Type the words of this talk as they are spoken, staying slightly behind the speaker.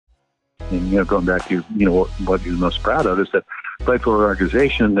And going back to what you're most proud of is that played for an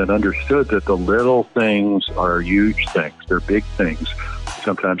organization that understood that the little things are huge things. They're big things.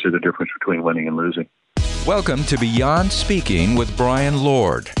 Sometimes they're the difference between winning and losing. Welcome to Beyond Speaking with Brian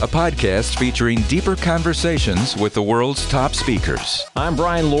Lord, a podcast featuring deeper conversations with the world's top speakers. I'm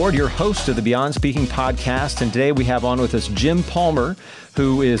Brian Lord, your host of the Beyond Speaking podcast, and today we have on with us Jim Palmer,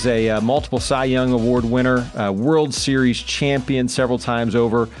 who is a multiple Cy Young Award winner, World Series champion several times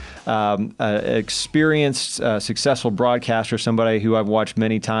over, experienced, successful broadcaster, somebody who I've watched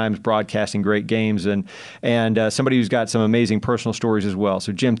many times broadcasting great games, and somebody who's got some amazing personal stories as well.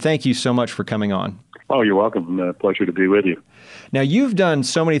 So, Jim, thank you so much for coming on. Oh, you're welcome. Pleasure to be with you. Now, you've done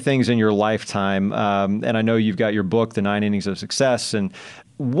so many things in your lifetime, and I know you've got your book, The 9 Innings of Success. And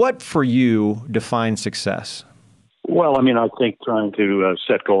what, for you, defines success? Well, I think trying to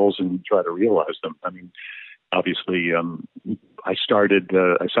set goals and try to realize them. Obviously, I signed with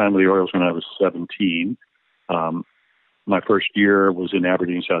the Orioles when I was 17. My first year was in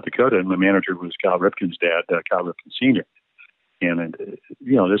Aberdeen, South Dakota, and my manager was Cal Ripken's dad, Cal Ripken Sr. And,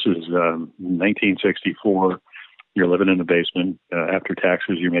 this is 1964. You're living in the basement. After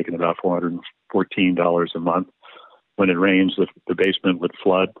taxes, you're making about $414 a month. When it rains, the basement would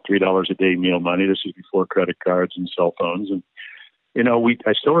flood. $3 a day meal money. This is before credit cards and cell phones. And,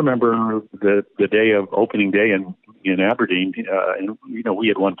 I still remember the day of opening day in Aberdeen. We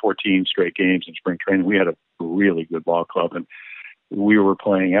had won 14 straight games in spring training. We had a really good ball club. And we were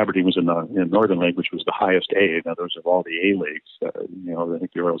playing, Aberdeen was in Northern League, which was the highest A. In others of all the A leagues. I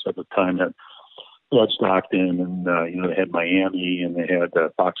think the Orioles at the time had Stockton, and they had Miami, and they had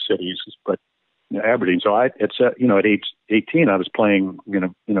Fox Cities, but Aberdeen. So at age 18, I was playing,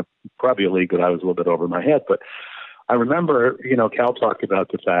 probably a league that I was a little bit over my head. But I remember, Cal talked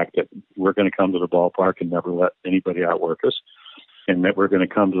about the fact that we're going to come to the ballpark and never let anybody outwork us, and that we're going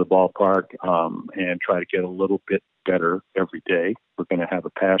to come to the ballpark and try to get a little bit better every day. We're going to have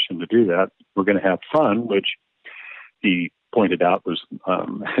a passion to do that. We're going to have fun, which he pointed out was,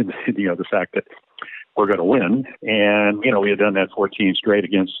 the fact that we're going to win. And, we had done that 14 straight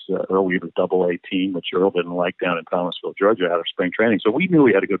against Earl Weaver's Double-A team, which Earl didn't like down in Thomasville, Georgia, out of spring training. So we knew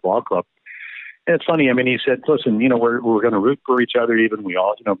we had a good ball club. And it's funny. He said, listen, we're going to root for each other. Even we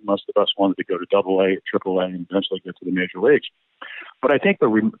all, most of us wanted to go to Double-A, Triple-A, and eventually get to the major leagues. But I think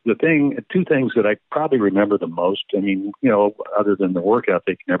two things that I probably remember the most, other than the work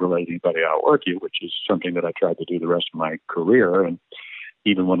ethic, never let anybody outwork you, which is something that I tried to do the rest of my career. And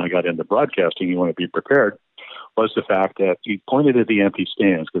even when I got into broadcasting, you want to be prepared, was the fact that he pointed at the empty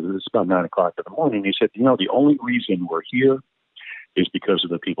stands, because it's about 9 o'clock in the morning. He said, the only reason we're here is because of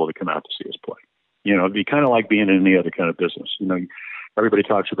the people that come out to see us play. It'd be kind of like being in any other kind of business. Everybody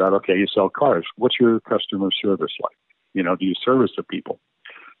talks about, okay, you sell cars. What's your customer service like? Do you service the people?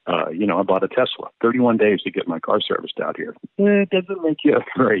 I bought a Tesla, 31 days to get my car serviced out here. It doesn't make you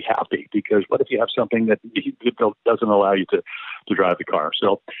very happy, because what if you have something that doesn't allow you to drive the car?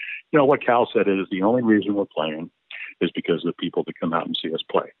 So, what Cal said is the only reason we're playing is because of the people that come out and see us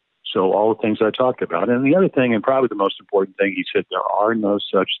play. So all the things I talked about. And the other thing, and probably the most important thing, he said, there are no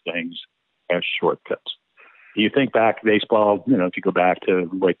such things as shortcuts. You think back baseball, if you go back to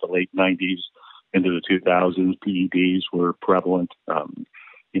the late 90s into the 2000s, PEDs were prevalent.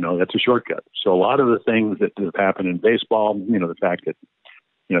 That's a shortcut. So a lot of the things that have happened in baseball, the fact that,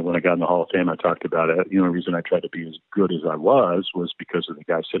 when I got in the Hall of Fame, I talked about it. The reason I tried to be as good as I was because of the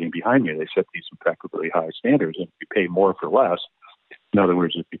guys sitting behind me. They set these impeccably high standards, and you pay more for less. In other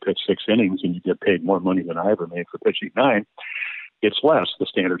words, if you pitch 6 innings and you get paid more money than I ever made for pitching 9, it's less. The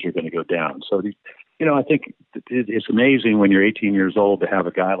standards are going to go down. So, I think it's amazing when you're 18 years old to have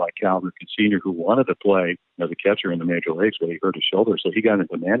a guy like Cal Ripken Sr. who wanted to play as a catcher in the major leagues, but he hurt his shoulder. So he got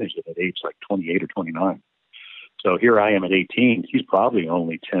into management at age like 28 or 29. So here I am at 18. He's probably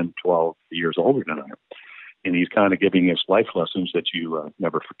only 10, 12 years older than I am. And he's kind of giving us life lessons that you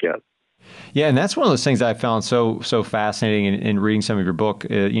never forget. Yeah, and that's one of those things I found so fascinating in reading some of your book,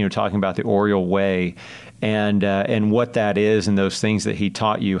 talking about the Oriole way and what that is and those things that he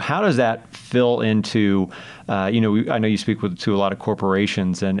taught you. How does that fill into, I know you speak to a lot of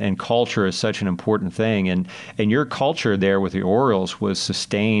corporations, and culture is such an important thing. And your culture there with the Orioles was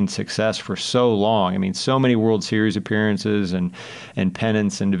sustained success for so long. So many World Series appearances and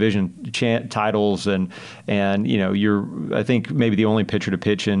pennants and division titles. And you're, I think, maybe the only pitcher to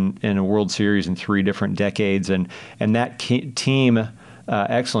pitch in a World Series in 3 different decades. And that team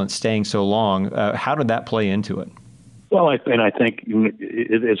excellence staying so long, how did that play into it? Well, I think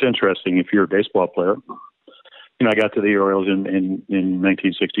it's interesting if you're a baseball player. I got to the Orioles in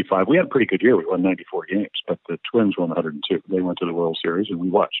 1965. We had a pretty good year. We won 94 games, but the Twins won 102. They went to the World Series, and we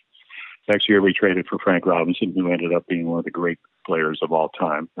watched. Next year, we traded for Frank Robinson, who ended up being one of the great players of all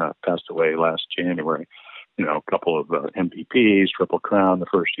time. Passed away last January. You know, a couple of MVPs, Triple Crown the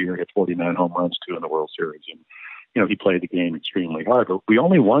first year, hit 49 home runs, 2 in the World Series. And, you know, he played the game extremely hard. But we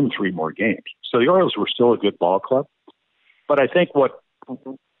only won 3 more games. So the Orioles were still a good ball club. But I think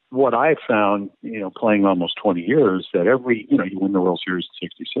what I found, you know, playing almost 20 years, that every, you know, you win the World Series in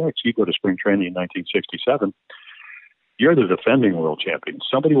 66, you go to spring training in 1967, you're the defending world champion.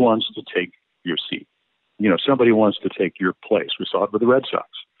 Somebody wants to take your seat. You know, somebody wants to take your place. We saw it with the Red Sox.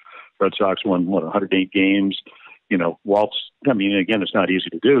 Red Sox won, 108 games, you know, waltz. I mean, again, it's not easy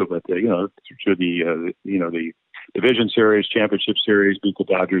to do, but, you know, through the, you know, the Division Series, Championship Series, beat the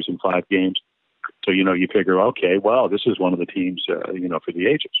Dodgers in 5 games. So, you know, you figure, okay, well, this is one of the teams, you know, for the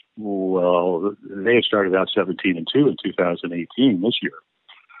ages. Well, they had started out 17-2 in 2018 this year.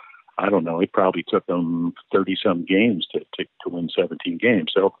 I don't know. It probably took them 30-some games to win 17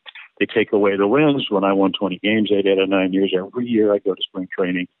 games. So they take away the wins. When I won 20 games, 8 out of 9 years, every year I go to spring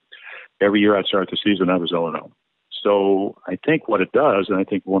training. Every year I'd start the season, I was 0-0. So I think what it does, and I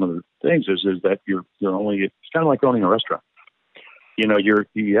think one of the things is that you're only, it's kind of like owning a restaurant. You know,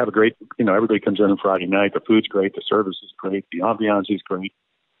 you have a great, you know, everybody comes in on Friday night, the food's great, the service is great, the ambiance is great.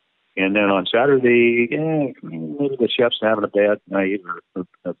 And then on Saturday, maybe the chef's having a bad night or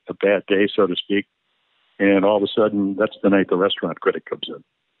a bad day, so to speak. And all of a sudden, that's the night the restaurant critic comes in.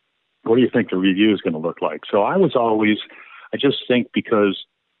 What do you think the review is going to look like? So I just think because,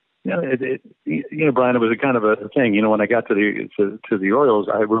 you know, Brian, it was a kind of a thing. You know, when I got to the Orioles,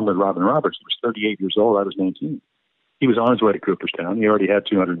 I roomed with Robin Roberts. He was 38 years old. I was 19. He was on his way to Cooperstown. He already had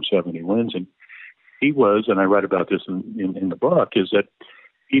 270 wins. And he was, and I write about this in the book, is that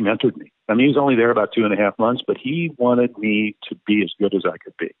he mentored me. I mean, he was only there about 2.5 months, but he wanted me to be as good as I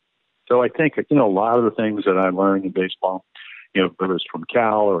could be. So I think, you know, a lot of the things that I learned in baseball, you know, whether it's from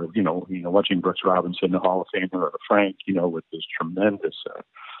Cal or, you know, watching Brooks Robinson, the Hall of Famer, or Frank, you know, with his tremendous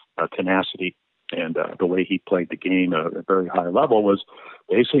tenacity and the way he played the game at a very high level, was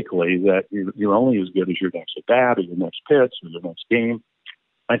basically that you're only as good as your next at bat or your next pitch or your next game.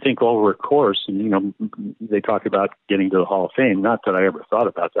 I think over a course, and, you know, they talk about getting to the Hall of Fame. Not that I ever thought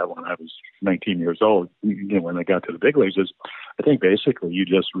about that when I was 19 years old, you know, when I got to the big leagues. I think basically you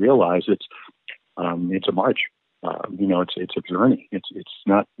just realize it's a march. You know, it's a journey. It's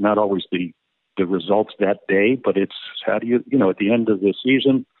not always the results that day, but it's how do you know, at the end of the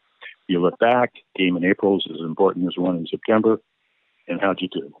season, you look back, game in April is as important as one in September, and how'd you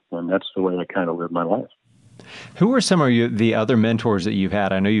do? And that's the way I kind of live my life. Who are some of the other mentors that you've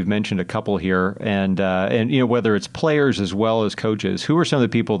had? I know you've mentioned a couple here, and you know, whether it's players as well as coaches. Who are some of the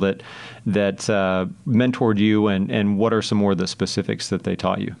people that mentored you, and what are some more of the specifics that they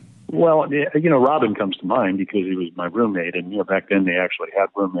taught you? Well, you know, Robin comes to mind because he was my roommate, and, you know, back then they actually had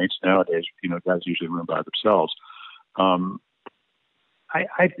roommates. Nowadays, you know, guys usually room by themselves. You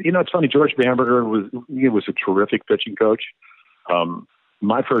know, it's funny. George Bamberger was a terrific pitching coach.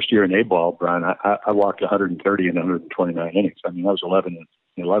 My first year in A-ball, Brian, I walked 130 and 129 innings. I mean, I was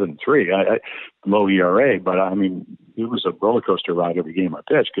 11-3. Low ERA, but I mean, it was a roller coaster ride every game I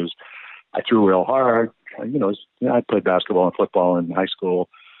pitched because I threw real hard. You know, I played basketball and football in high school.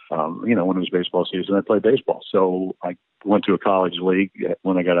 You know, when it was baseball season, I played baseball. So I went to a college league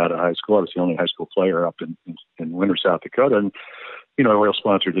when I got out of high school. I was the only high school player up in Winter, South Dakota. And, you know, Royal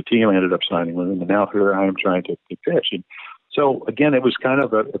sponsored the team. I ended up signing with them. And now here I am trying to pitch. And so, again, it was kind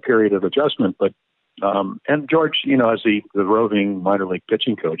of a period of adjustment. But and George, you know, as the roving minor league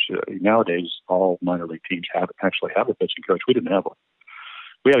pitching coach, nowadays all minor league teams actually have a pitching coach. We didn't have one.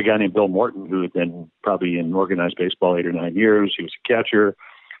 We had a guy named Bill Morton who had been probably in organized baseball 8 or 9 years. He was a catcher.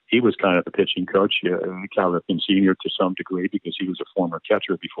 He was kind of the pitching coach, Cal Ripken Sr. to some degree, because he was a former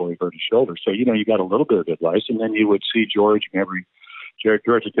catcher before he hurt his shoulder. So, you know, you got a little bit of advice. And then you would see George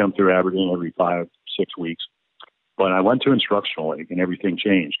George would come through Aberdeen every 5-6 weeks. But I went to instructional league and everything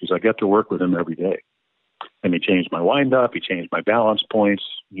changed because I got to work with him every day. And he changed my windup. He changed my balance points,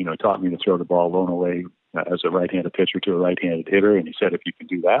 you know, taught me to throw the ball lone away as a right-handed pitcher to a right-handed hitter. And he said, if you can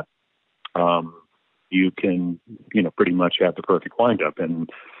do that, you can, you know, pretty much have the perfect windup. And,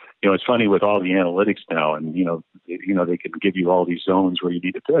 you know, it's funny with all the analytics now, and, you know, they can give you all these zones where you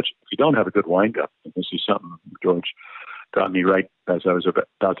need to pitch. If you don't have a good windup, and this is something George taught me right as I was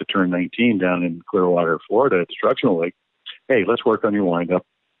about to turn 19 down in Clearwater, Florida at instructional league. Hey, let's work on your windup.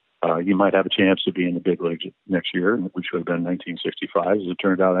 You might have a chance to be in the big leagues next year, which would have been 1965. As it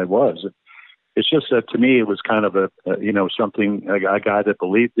turned out, I was. It's just that to me, it was kind of a something, a guy that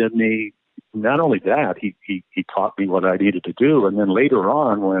believed in me. Not only that, he taught me what I needed to do. And then later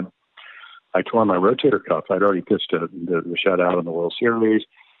on, when I tore my rotator cuff, I'd already pitched the shutout in the World Series.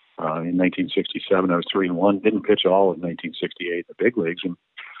 In 1967, I was 3-1. Didn't pitch all in 1968 in the big leagues, and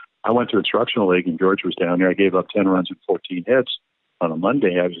I went to instructional league, and George was down there. I gave up 10 runs and 14 hits on a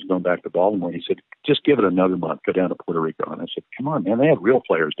Monday. I was going back to Baltimore. He said, "Just give it another month. Go down to Puerto Rico." And I said, "Come on, man. They have real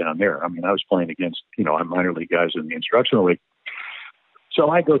players down there." I mean, I was playing against minor league guys in the instructional league. So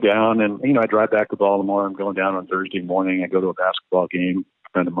I go down, and I drive back to Baltimore. I'm going down on Thursday morning. I go to a basketball game. A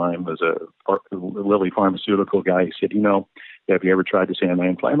friend of mine was a Lilly pharmaceutical guy. He said, "Have you ever tried this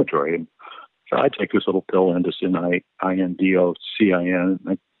anti-inflammatory?" And so I take this little pill, Indocin, Indocin.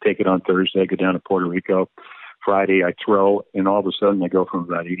 I take it on Thursday. I go down to Puerto Rico. Friday, I throw, and all of a sudden I go from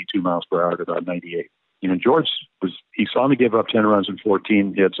about 82 miles per hour to about 98. George he saw me give up 10 runs and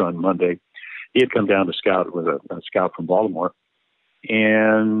 14 hits on Monday. He had come down to scout with a scout from Baltimore.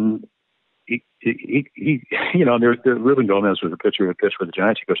 And he Ruben Gomez was a pitcher who pitched for the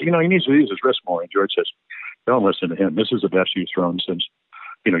Giants. He goes, he needs to use his wrist more. And George says, "Don't listen to him. This is the best you've thrown since,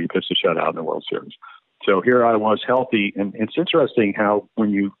 you pitched a shutout in the World Series." So here I was healthy. And it's interesting how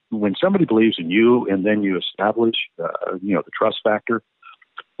when somebody believes in you and then you establish, the trust factor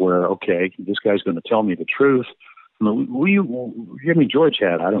where, okay, this guy's going to tell me the truth. George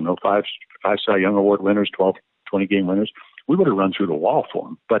had, I don't know, five Cy Young Award winners, 12, 20 game winners. We would have run through the wall for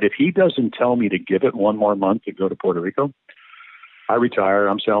him. But if he doesn't tell me to give it one more month to go to Puerto Rico, I retire.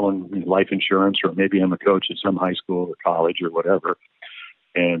 I'm selling life insurance, or maybe I'm a coach at some high school or college or whatever.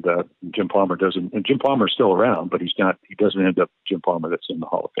 And Jim Palmer doesn't. And Jim Palmer's still around, but he's not. He doesn't end up Jim Palmer that's in the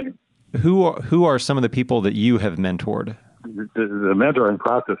Hall of Fame. Who are some of the people that you have mentored? The mentoring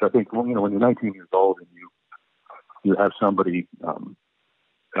process. I think when you're 19 years old and you have somebody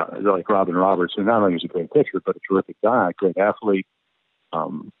like Robin Roberts, who not only is a great pitcher but a terrific guy, great athlete,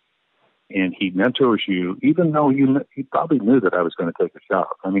 and he mentors you, even though he probably knew that I was going to take a shot.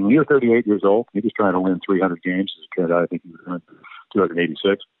 I mean, when you're 38 years old, he was trying to win 300 games as a kid. I think he was winning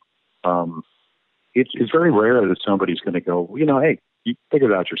 286. It's very rare that somebody's going to go, hey, you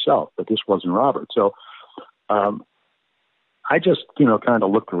figured it out yourself, but this wasn't Robert. So I just, kind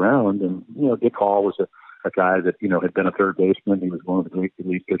of looked around, and, Dick Hall was a guy that, had been a third baseman. He was one of the great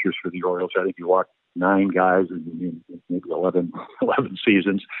elite pitchers for the Orioles. I think he walked 9 guys in maybe 11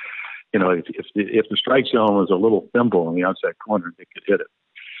 seasons. If the strike zone was a little thimble in the outside corner, they could hit it.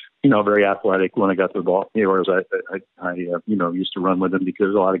 Very athletic. When I got to the ball, whereas I used to run with him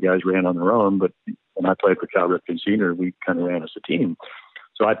because a lot of guys ran on their own. But when I played for Cal Ripken Sr., we kind of ran as a team.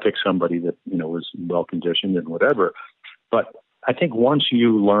 So I picked somebody that, was well conditioned and whatever. But I think once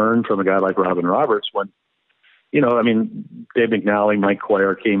you learn from a guy like Robin Roberts, when, Dave McNally, Mike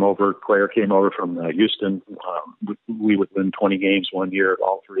Cuellar came over. Cuellar came over from Houston. We would win 20 games one year,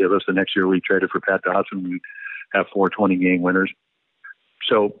 all three of us. The next year we traded for Pat Dodson. We'd have 4 20-game winners.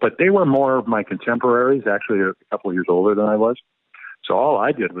 So, but they were more of my contemporaries, actually a couple of years older than I was. So all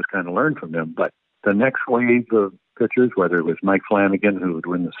I did was kind of learn from them. But the next wave of pitchers, whether it was Mike Flanagan, who would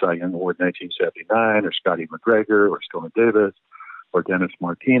win the Cy Young Award in 1979, or Scotty McGregor, or Stoneman Davis, or Dennis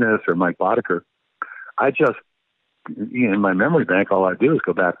Martinez, or Mike Boddicker, I just, in my memory bank, all I do is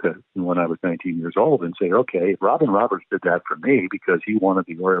go back to when I was 19 years old and say, okay, Robin Roberts did that for me because he wanted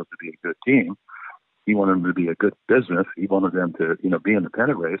the Orioles to be a good team. He wanted them to be a good business. He wanted them to, be in the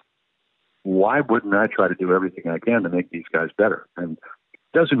pennant race. Why wouldn't I try to do everything I can to make these guys better? And it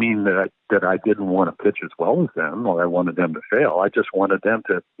doesn't mean that I didn't want to pitch as well as them, or I wanted them to fail. I just wanted them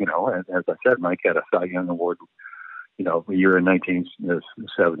to, as I said, Mike had a Cy Young Award, a year in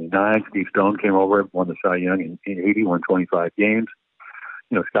 1979. Steve Stone came over, won the Cy Young in 80, won 25 games.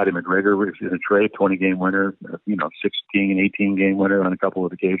 Scotty McGregor was in a trade, 20-game winner, 16, 18-game winner on a couple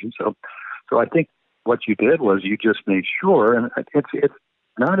of occasions. So I think what you did was you just made sure, and it's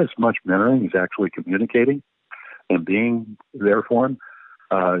not as much mentoring as actually communicating and being there for him.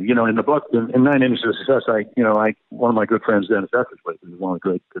 In the book, in 9 Innings of Success, one of my good friends, Dennis Eckersley, who's one of the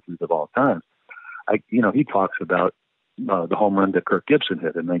great pitchers of all time, he talks about the home run that Kirk Gibson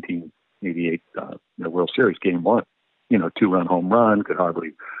hit in 1988, the World Series, Game 1. 2-run home run, could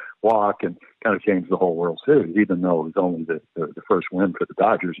hardly walk, and kind of changed the whole World Series, even though it was only the first win for the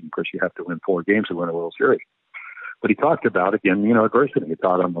Dodgers. And of course, you have to win 4 games to win a World Series. But he talked about, again, adversity. He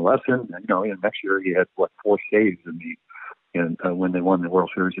taught him the lesson. And, next year he had, 4 saves when they won the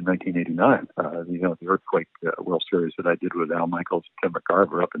World Series in 1989. The earthquake World Series that I did with Al Michaels and Tim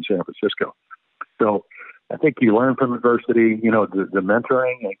McCarver up in San Francisco. So I think you learn from adversity. The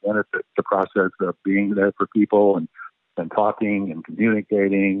mentoring, again, it's the process of being there for people and talking and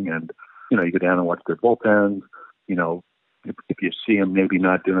communicating, and you go down and watch their bullpens. If you see them maybe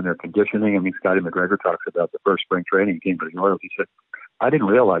not doing their conditioning. I mean, Scotty McGregor talks about the first spring training he came to the Orioles. He said, "I didn't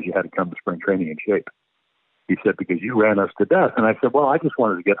realize you had to come to spring training in shape." He said, because you ran us to death. And I said, well, I just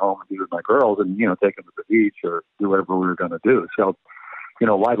wanted to get home and be with my girls and, take them to the beach or do whatever we were going to do. So,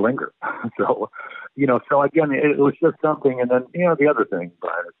 why linger? So again, it was just something. And then, the other thing,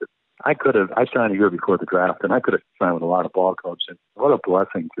 Brian, is that I signed a year before the draft, and I could have signed with a lot of ball clubs. And what a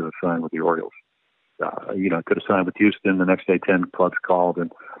blessing to have signed with the Orioles. I could have signed with Houston. The next day, 10 clubs called.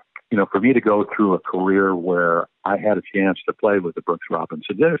 And, for me to go through a career where I had a chance to play with the Brooks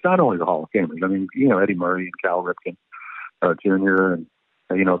Robinson, it's not only the Hall of Famers. I mean, Eddie Murray and Cal Ripken Jr. and,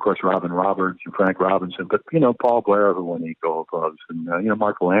 of course, Robin Roberts and Frank Robinson, but, Paul Blair, who won 8 Gold Gloves, and,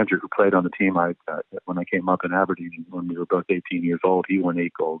 Mark Belanger, who played on the team when I came up in Aberdeen when we were both 18 years old, he won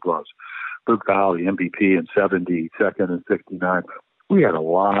 8 Gold Gloves. Luke Valley, MVP in 70, second in 69. We had a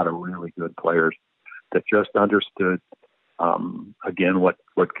lot of really good players that just understood, again, what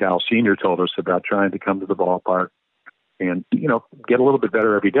Cal Sr. told us about trying to come to the ballpark and, get a little bit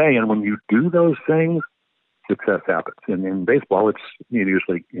better every day. And when you do those things, success happens. And in baseball, it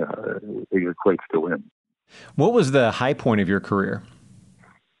usually it equates to win. What was the high point of your career?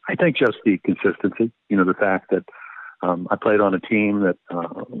 I think just the consistency, the fact that I played on a team that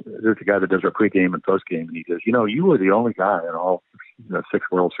there's a guy that does our pregame and postgame, and he says, you were the only guy in all 6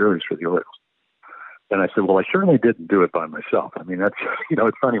 World Series for the Orioles. And I said, well, I certainly didn't do it by myself. I mean, that's,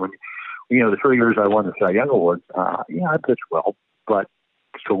 it's funny when, the 3 years I won the Cy Young Awards, I pitched well, but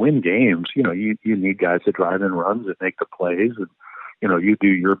to win games, you need guys that drive in runs and make the plays. And, you do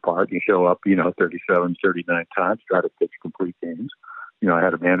your part. You show up, 37, 39 times, try to pitch complete games. I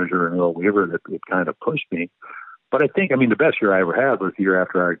had a manager in Earl Weaver that it kind of pushed me. But I think, the best year I ever had was the year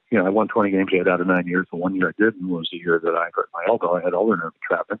after I won 20 games out of 9 years. The one year I didn't was the year that I hurt my elbow. I had ulnar nerve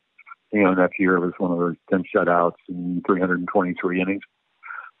entrapment. That year was one of those 10 shutouts and 323 innings,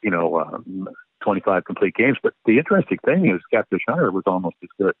 25 complete games. But the interesting thing is Catfish Hunter was almost as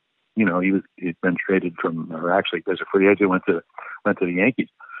good. He'd been traded or actually as a free agent, went to the Yankees.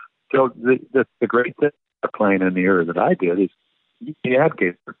 So the great thing about playing in the era that I did is you had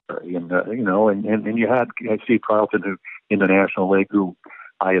Gabe and you had Steve Carlton, who in the National League, who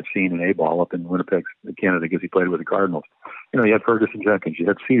I had seen in A-ball up in Winnipeg, Canada, because he played with the Cardinals. You had Ferguson Jenkins, you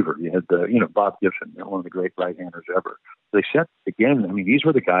had Seaver, you had Bob Gibson, one of the great right-handers ever. They set, again, these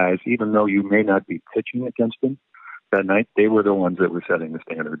were the guys, even though you may not be pitching against them that night, they were the ones that were setting the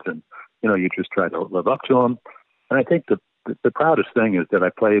standards. And, you just try to live up to them. And I think the proudest thing is that I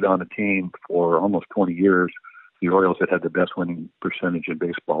played on a team for almost 20 years, the Orioles that had the best winning percentage in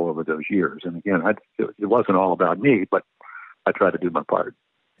baseball over those years. And again, it wasn't all about me, but I tried to do my part.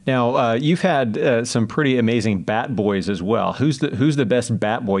 Now, you've had some pretty amazing bat boys as well. Who's the best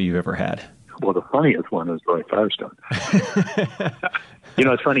bat boy you've ever had? Well, the funniest one is Roy Firestone.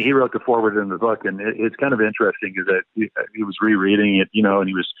 It's funny. He wrote the foreword in the book, and it's kind of interesting is that he was rereading it, and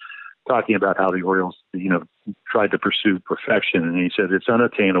he was talking about how the Orioles, tried to pursue perfection. And he said, it's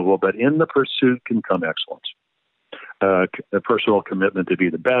unattainable, but in the pursuit can come excellence. A personal commitment to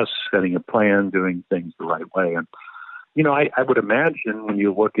be the best, setting a plan, doing things the right way. And, I would imagine when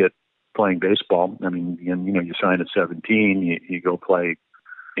you look at playing baseball, you sign at 17, you go play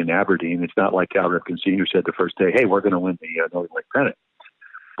in Aberdeen. It's not like Cal Ripken Sr. said the first day, hey, we're going to win the Northern League pennant.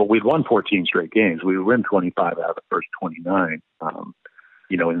 But we'd won 14 straight games. We would win 25 out of the first 29,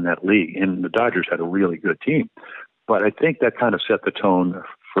 in that league. And the Dodgers had a really good team. But I think that kind of set the tone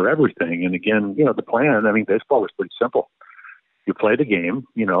for everything. And again, the plan, baseball was pretty simple. You play the game,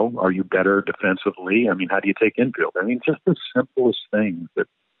 are you better defensively? How do you take infield? Just the simplest things that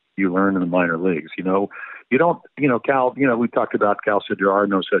you learn in the minor leagues. You don't, Cal, we talked about Cal said there are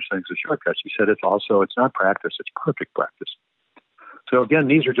no such things as shortcuts. He said it's not practice, it's perfect practice. So again,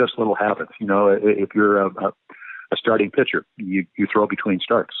 these are just little habits. If you're a starting pitcher, you throw between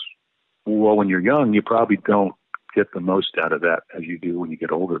starts. Well, when you're young, you probably don't get the most out of that as you do when you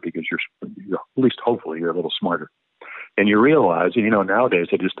get older, because you're at least hopefully you're a little smarter. And you realize, nowadays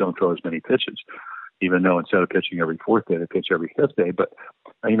they just don't throw as many pitches, even though instead of pitching every fourth day, they pitch every fifth day. But,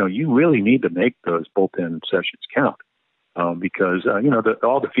 you really need to make those bullpen sessions count because,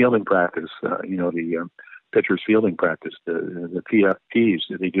 all the fielding practice, the pitcher's fielding practice, the PFTs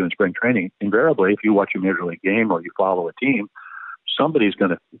that they do in spring training, invariably, if you watch a major league game or you follow a team, somebody's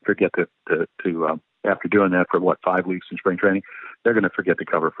going to forget to after doing that for 5 weeks in spring training, they're going to forget to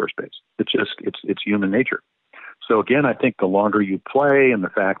cover first base. It's human nature. So again, I think the longer you play, and the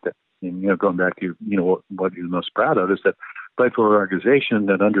fact that, going back to what you're most proud of is that played for an organization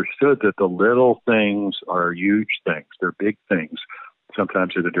that understood that the little things are huge things. They're big things.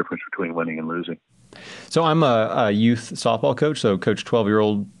 Sometimes they're the difference between winning and losing. So I'm a youth softball coach, so coach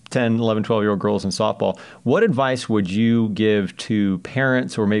 12-year-old, 10, 11, 12-year-old girls in softball. What advice would you give to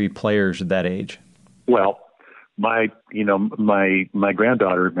parents or maybe players at that age? Well, my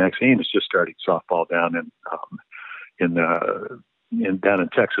granddaughter Maxine is just starting softball down down in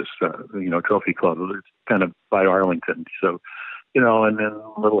Texas, Trophy Club. It's kind of by Arlington. So, and then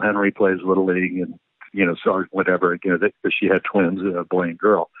little Henry plays Little League and, so whatever, she had twins, boy and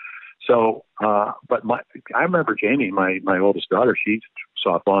girl. So, but I remember Jamie, my oldest daughter, she's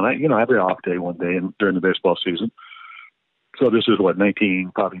softball, and I every off day one day during the baseball season. So this is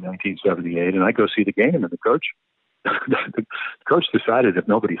probably 1978, and I go see the game, and the coach decided if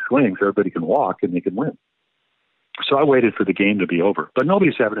nobody swings, everybody can walk and they can win. So I waited for the game to be over, but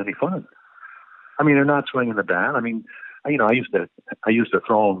nobody's having any fun. I mean, they're not swinging the bat. I mean, I used to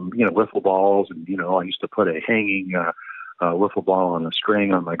throw them, wiffle balls, and I used to put a hanging wiffle ball on a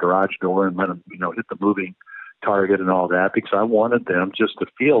string on my garage door and let them, hit the moving target and all that, because I wanted them just to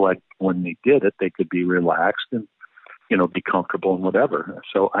feel like when they did it, they could be relaxed and, be comfortable and whatever.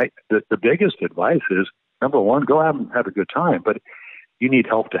 So the biggest advice is, number one, go out and have a good time, but you need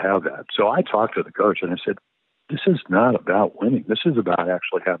help to have that. So I talked to the coach and I said, this is not about winning. This is about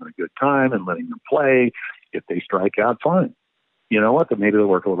actually having a good time and letting them play. If they strike out, fine. You know what? Then maybe they'll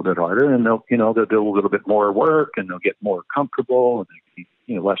work a little bit harder, and they'll do a little bit more work, and they'll get more comfortable,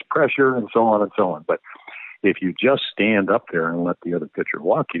 and less pressure, and so on and so on. But if you just stand up there and let the other pitcher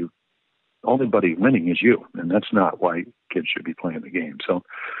walk you, only buddy winning is you, and that's not why kids should be playing the game. So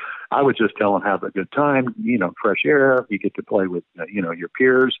I would just tell them, have a good time, fresh air. You get to play with, your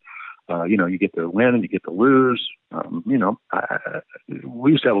peers. You get to win and you get to lose. We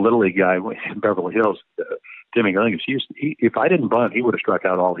used to have a Little League guy in Beverly Hills, Timmy Gillingham. If I didn't bunt, he would have struck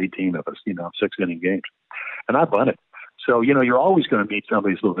out all 18 of us, 6-inning games. And I bunted. So, you're always going to meet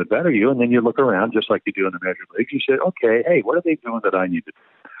somebody who's a little bit better than you. And then you look around just like you do in the major leagues. You say, okay, hey, what are they doing that I need to do?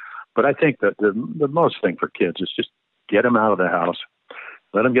 But I think that the most thing for kids is just get them out of the house,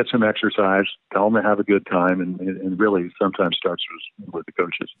 let them get some exercise, tell them to have a good time, and really sometimes starts with the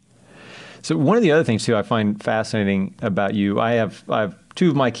coaches. So one of the other things, too, I find fascinating about you, I have two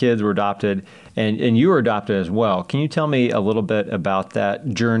of my kids were adopted, and you were adopted as well. Can you tell me a little bit about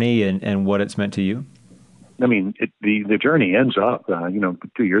that journey and what it's meant to you? I mean, the journey ends up,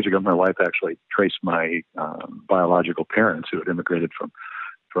 2 years ago, my wife actually traced my biological parents who had immigrated from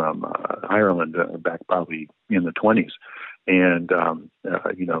Ireland back probably in the 1920s. And,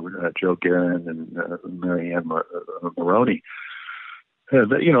 Joe Guerin and Marianne Maroney,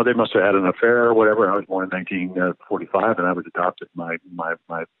 they must have had an affair or whatever. I was born in 1945, and I was adopted. My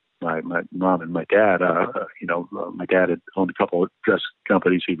mom and my dad, my dad had owned a couple of dress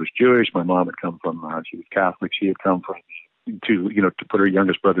companies. He was Jewish. My mom had come from, she was Catholic. She had come from to put her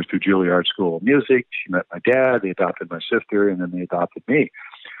youngest brothers through Juilliard School of Music. She met my dad. They adopted my sister, and then they adopted me.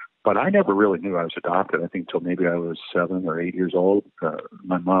 But I never really knew I was adopted. I think until maybe I was 7 or 8 years old.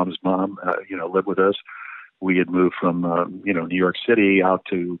 My mom's mom, lived with us. We had moved from, New York City out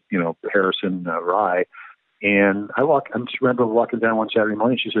to, Harrison, Rye. And I just remember walking down one Saturday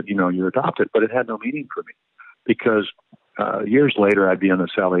morning. She said, you're adopted. But it had no meaning for me because years later, I'd be on the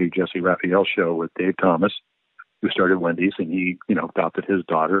Sally Jesse Raphael show with Dave Thomas, who started Wendy's, and he, adopted his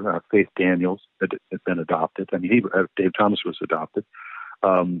daughter. Faith Daniels had been adopted. I mean, Dave Thomas was adopted.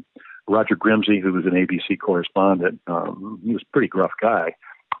 Roger Grimsey, who was an ABC correspondent, he was a pretty gruff guy.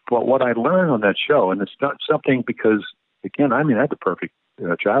 But what I learned on that show, and it's not something because, again, I had the perfect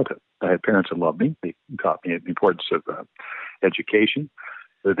childhood. I had parents that loved me. They taught me the importance of education.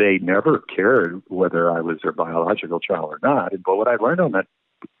 They never cared whether I was their biological child or not. But what I learned on that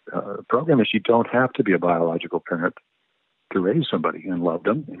program is you don't have to be a biological parent to raise somebody and love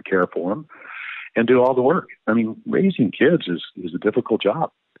them and care for them and do all the work. I mean, raising kids is a difficult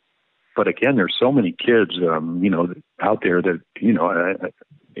job. But again, there's so many kids, out there that,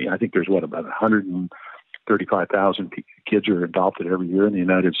 I think there's about 135,000 kids are adopted every year in the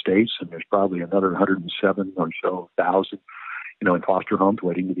United States. And there's probably another 107 or so thousand, in foster homes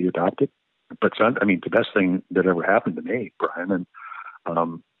waiting to be adopted. But the best thing that ever happened to me, Brian, and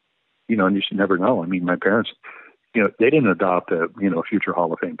you should never know. I mean, my parents, they didn't adopt a future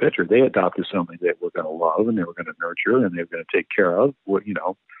Hall of Fame pitcher. They adopted somebody that we're going to love and they were going to nurture and they were going to take care of.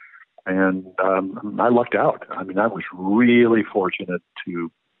 And I lucked out. I mean, I was really fortunate to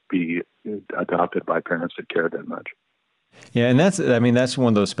be adopted by parents that cared that much. Yeah, and that's one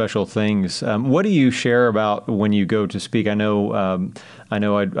of those special things. What do you share about when you go to speak? I know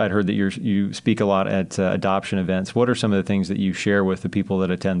I'd heard that you speak a lot at adoption events. What are some of the things that you share with the people that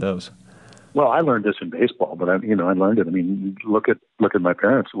attend those? Well, I learned this in baseball, but I learned it. I mean, look at my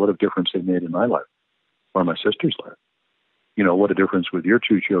parents. What a difference they made in my life or my sister's life. What a difference with your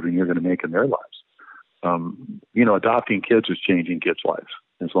two children you're going to make in their lives. Adopting kids is changing kids' lives.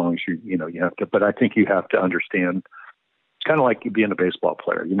 as long as you have to. But I think you have to understand. It's kind of like being a baseball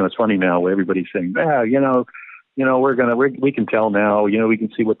player. It's funny now. Everybody's saying, we can tell now. We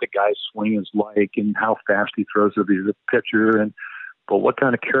can see what the guy's swing is like and how fast he throws to the pitcher, but what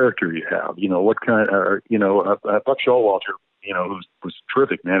kind of character you have. What kind, or Buck Showalter, who was a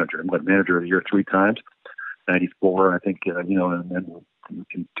terrific manager. I'm manager of the year 3 times, 94, I think, and then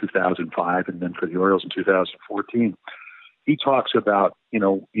in 2005, and then for the Orioles in 2014. He talks about,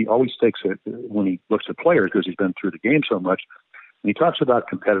 he always takes it when he looks at players because he's been through the game so much. And he talks about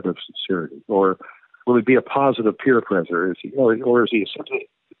competitive sincerity, or will he be a positive peer pressure? Or is he a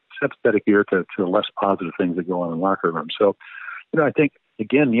sympathetic ear to less positive things that go on in the locker room? So, I think,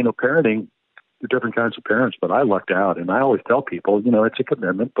 again, parenting, there are different kinds of parents, but I lucked out. And I always tell people, it's a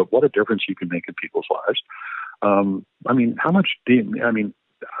commitment, but what a difference you can make in people's lives. How much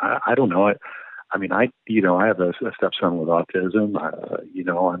I don't know. I have a stepson with autism. I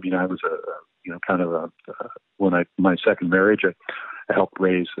was my second marriage, I helped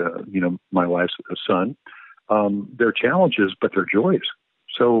raise, my wife's son. They're challenges, but they're joys.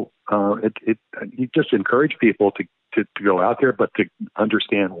 So, you just encourage people to go out there, but to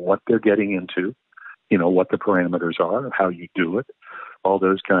understand what they're getting into, what the parameters are, how you do it, all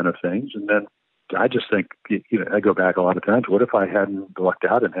those kind of things. And then I just think, I go back a lot of times, what if I hadn't lucked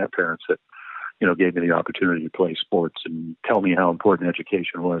out and had parents that, gave me the opportunity to play sports and tell me how important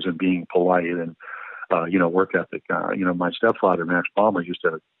education was and being polite and, work ethic. My stepfather, Max Palmer, I used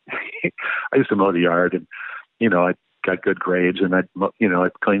to mow the yard, and, I got good grades, and I'd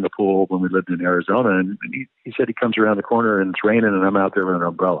clean the pool when we lived in Arizona. And he said he comes around the corner and it's raining and I'm out there with an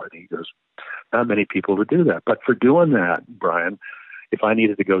umbrella. And he goes, not many people would do that. But for doing that, Brian, if I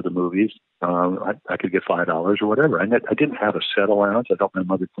needed to go to the movies, I could get $5 or whatever. I didn't have a set allowance. I helped my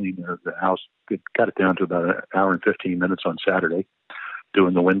mother clean the house, got it down to about an hour and 15 minutes on Saturday,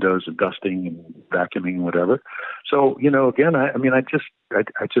 doing the windows and dusting and vacuuming and whatever. So, again, I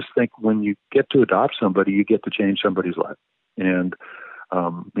just think when you get to adopt somebody, you get to change somebody's life. And,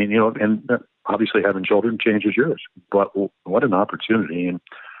 and obviously having children changes yours, but what an opportunity. And,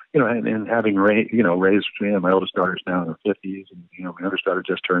 and having raised, my oldest daughter's now in her 50s, and, my other daughter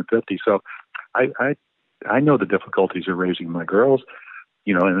just turned 50. So I know the difficulties of raising my girls,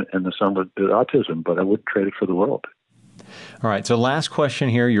 and the son with autism, but I wouldn't trade it for the world. All right. So last question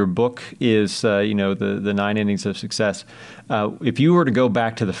here. Your book is, the 9 innings of success. If you were to go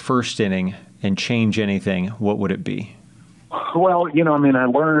back to the first inning and change anything, what would it be? Well, I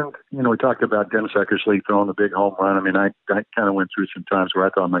learned, we talked about Dennis Eckersley throwing the big home run. I kind of went through some times where I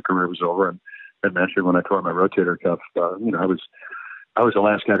thought my career was over, and eventually when I tore my rotator cuff, I was the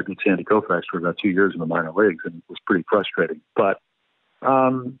last guy to beat Sandy Koufax for about 2 years in the minor leagues, and it was pretty frustrating. But,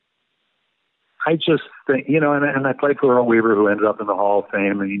 I just think, and I played for Earl Weaver, who ended up in the Hall of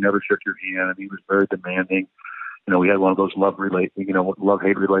Fame, and he never shook your hand, and he was very demanding. We had one of those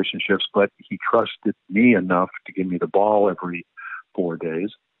love-hate relationships, but he trusted me enough to give me the ball every 4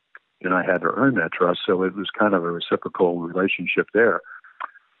 days, and I had to earn that trust. So it was kind of a reciprocal relationship there.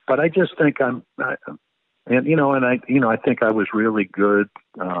 But I just think I think I was really good,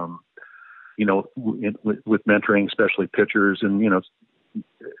 with mentoring, especially pitchers, and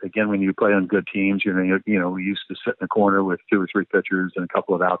again, when you play on good teams, we used to sit in the corner with 2 or 3 pitchers and a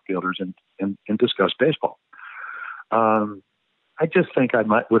couple of outfielders and discuss baseball. I just think I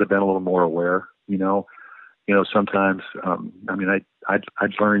would have been a little more aware, sometimes, I'd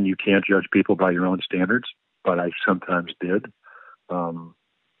learned you can't judge people by your own standards, but I sometimes did,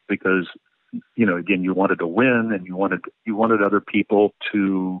 because, again, you wanted to win, and you wanted other people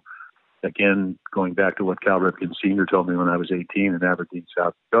to, again, going back to what Cal Ripken Sr. told me when I was 18 in Aberdeen,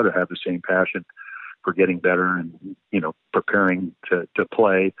 South Dakota, have the same passion for getting better and, preparing to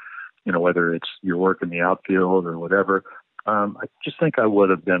play, whether it's your work in the outfield or whatever. I just think I would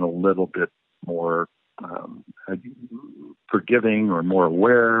have been a little bit more forgiving or more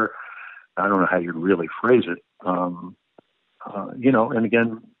aware. I don't know how you'd really phrase it. And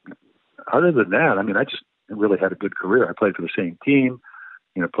again, other than that, I just really had a good career. I played for the same team,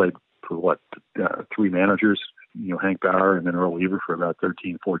 played for 3 managers, Hank Bauer and then Earl Weaver for about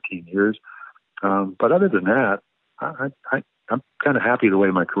 13, 14 years. But other than that, I'm kind of happy the way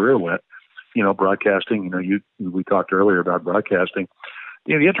my career went. Broadcasting, we talked earlier about broadcasting.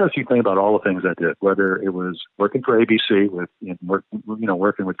 The interesting thing about all the things I did, whether it was working for ABC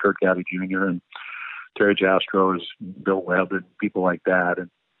working with Kurt Gowdy Jr. and Terry Jastrows, Bill Webb and people like that, and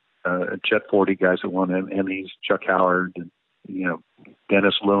Chet Forty, guys that won Emmys, Chuck Howard, and,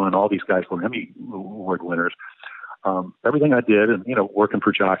 Dennis Lewin, all these guys were Emmy Award winners. Everything I did, and, working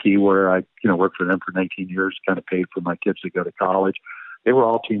for Jockey, where I, worked for them for 19 years, kind of paid for my kids to go to college. they were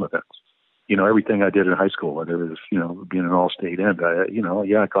all team events. Everything I did in high school, whether it was, being an all-state end,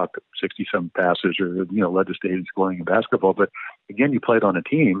 I caught 67 passes or, led the state in scoring in basketball. But again, you played on a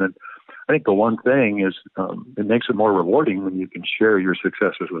team. And I think the one thing is it makes it more rewarding when you can share your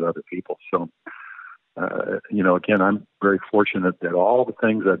successes with other people. So, again, I'm very fortunate that all the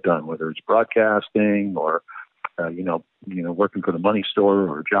things I've done, whether it's broadcasting or, working for the money store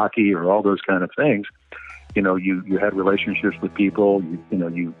or jockey or all those kind of things, you had relationships with people,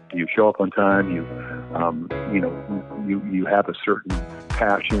 you show up on time, you have a certain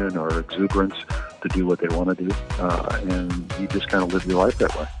passion or exuberance to do what they want to do, and you just kind of live your life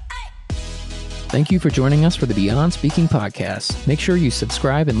that way. Thank you for joining us for the Beyond Speaking podcast. Make sure you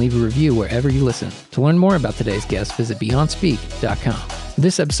subscribe and leave a review wherever you listen. To learn more about today's guest, visit BeyondSpeak.com.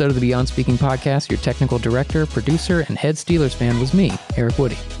 This episode of the Beyond Speaking podcast, your technical director, producer, and head Steelers fan was me, Eric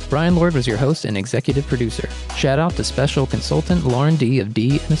Woody. Brian Lord was your host and executive producer. Shout out to special consultant Lauren D. of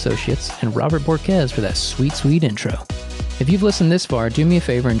D & Associates and Robert Borquez for that sweet, sweet intro. If you've listened this far, do me a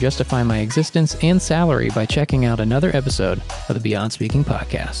favor and justify my existence and salary by checking out another episode of the Beyond Speaking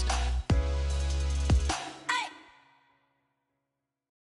podcast.